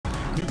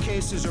New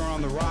cases are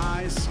on the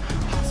rise,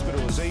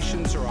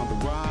 hospitalizations are on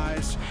the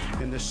rise,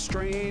 and the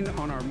strain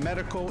on our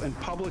medical and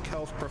public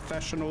health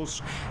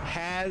professionals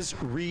has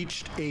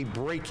reached a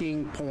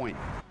breaking point.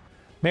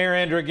 Mayor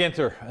Andrew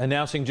Ginther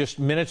announcing just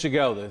minutes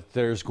ago that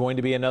there's going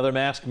to be another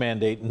mask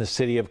mandate in the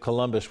city of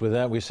Columbus. With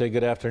that, we say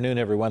good afternoon,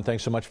 everyone.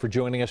 Thanks so much for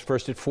joining us.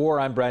 First at 4,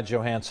 I'm Brad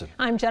Johansson.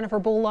 I'm Jennifer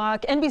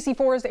Bullock.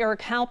 NBC4's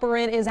Eric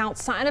Halperin is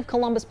outside of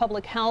Columbus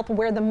Public Health,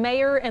 where the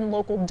mayor and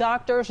local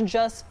doctors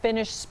just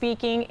finished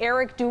speaking.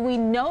 Eric, do we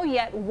know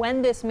yet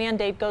when this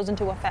mandate goes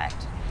into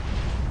effect?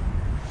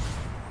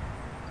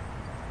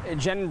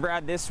 Jen and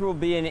Brad, this will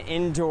be an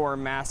indoor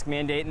mask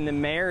mandate, and the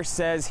mayor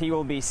says he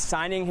will be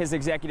signing his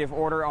executive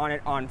order on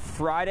it on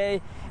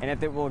Friday, and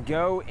that it will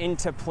go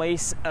into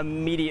place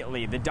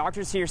immediately. The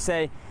doctors here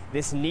say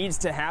this needs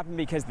to happen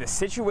because the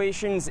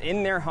situations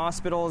in their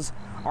hospitals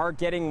are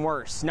getting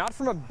worse, not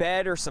from a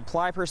bed or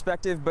supply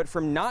perspective, but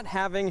from not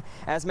having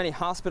as many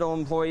hospital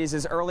employees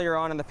as earlier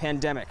on in the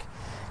pandemic.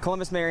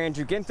 Columbus Mayor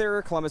Andrew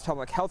Ginther, Columbus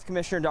Public Health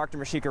Commissioner Dr.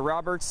 Mashika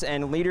Roberts,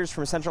 and leaders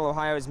from Central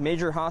Ohio's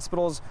major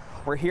hospitals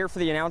were here for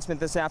the announcement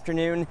this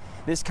afternoon.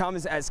 This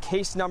comes as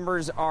case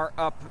numbers are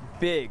up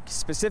big.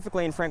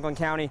 Specifically in Franklin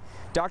County,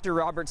 Dr.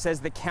 Roberts says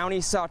the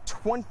county saw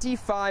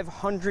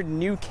 2,500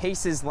 new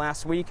cases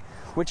last week,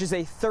 which is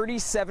a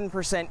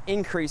 37%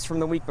 increase from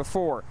the week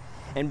before.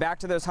 And back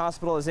to those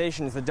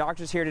hospitalizations, the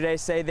doctors here today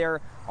say there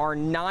are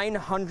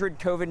 900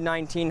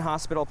 COVID-19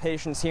 hospital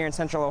patients here in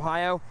Central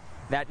Ohio.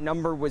 That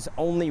number was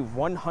only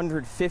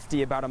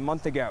 150 about a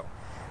month ago.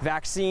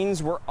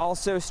 Vaccines were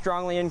also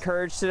strongly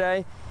encouraged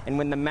today, and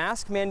when the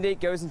mask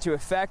mandate goes into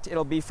effect,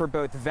 it'll be for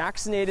both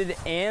vaccinated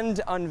and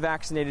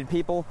unvaccinated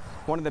people.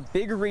 One of the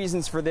big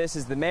reasons for this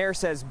is the mayor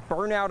says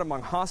burnout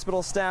among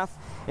hospital staff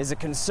is a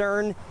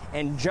concern,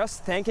 and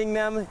just thanking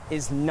them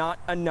is not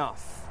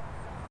enough.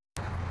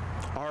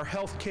 Our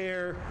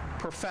healthcare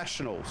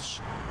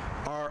professionals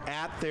are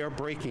at their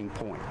breaking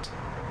point,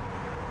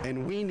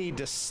 and we need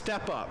to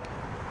step up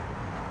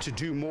to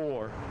do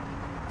more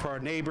for our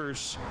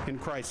neighbors in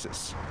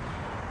crisis.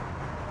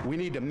 We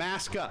need to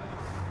mask up,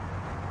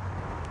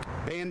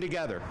 band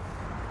together,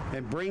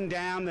 and bring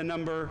down the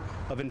number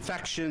of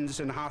infections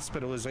and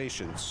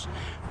hospitalizations.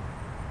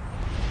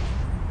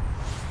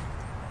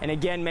 And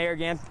again, Mayor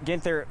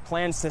Ginther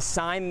plans to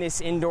sign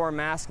this indoor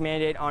mask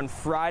mandate on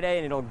Friday,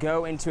 and it'll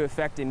go into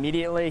effect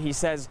immediately. He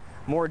says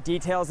more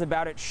details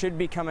about it should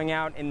be coming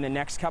out in the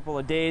next couple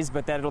of days,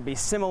 but that it'll be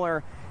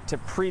similar to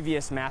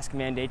previous mask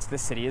mandates the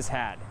city has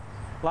had.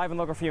 Live and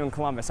local for you in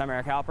Columbus, I'm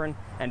Eric Halperin,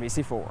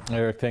 NBC4.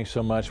 Eric, thanks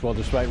so much. Well,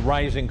 despite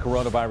rising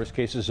coronavirus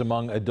cases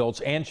among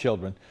adults and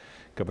children,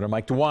 Governor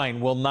Mike DeWine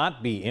will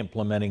not be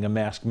implementing a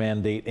mask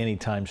mandate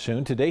anytime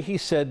soon. Today, he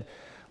said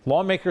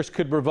lawmakers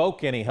could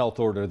revoke any health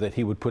order that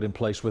he would put in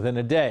place within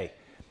a day.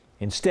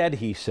 Instead,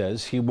 he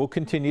says he will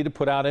continue to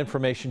put out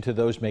information to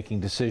those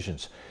making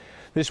decisions.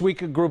 This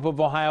week, a group of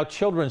Ohio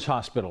children's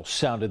hospitals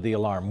sounded the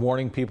alarm,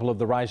 warning people of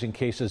the rising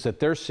cases that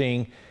they're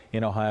seeing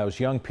in Ohio's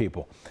young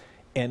people.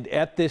 And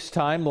at this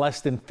time,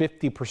 less than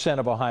 50%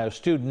 of Ohio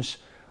students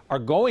are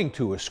going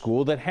to a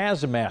school that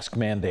has a mask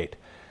mandate.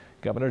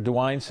 Governor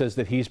DeWine says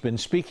that he's been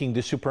speaking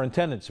to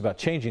superintendents about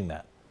changing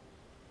that.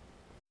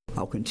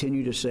 I'll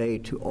continue to say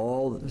to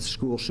all the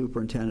school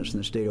superintendents in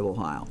the state of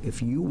Ohio,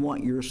 if you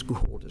want your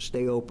school to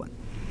stay open,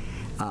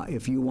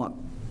 if you want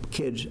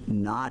kids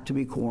not to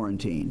be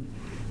quarantined,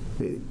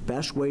 the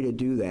best way to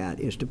do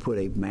that is to put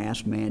a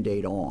mask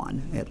mandate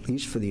on, at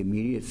least for the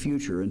immediate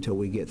future until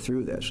we get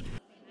through this.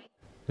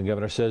 The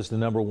governor says the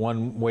number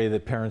one way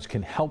that parents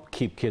can help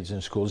keep kids in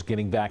school is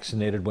getting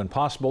vaccinated when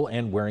possible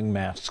and wearing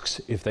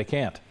masks if they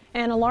can't.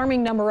 An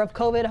alarming number of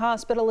COVID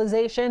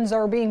hospitalizations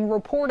are being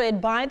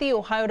reported by the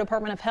Ohio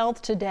Department of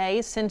Health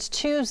today. Since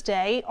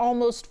Tuesday,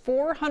 almost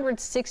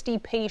 460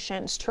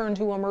 patients turned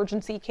to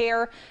emergency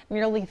care.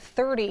 Nearly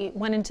 30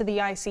 went into the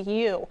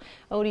ICU.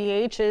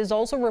 ODH is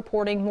also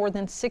reporting more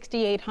than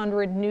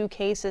 6,800 new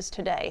cases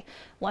today.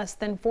 Less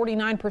than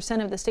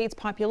 49% of the state's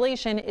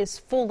population is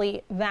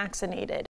fully vaccinated.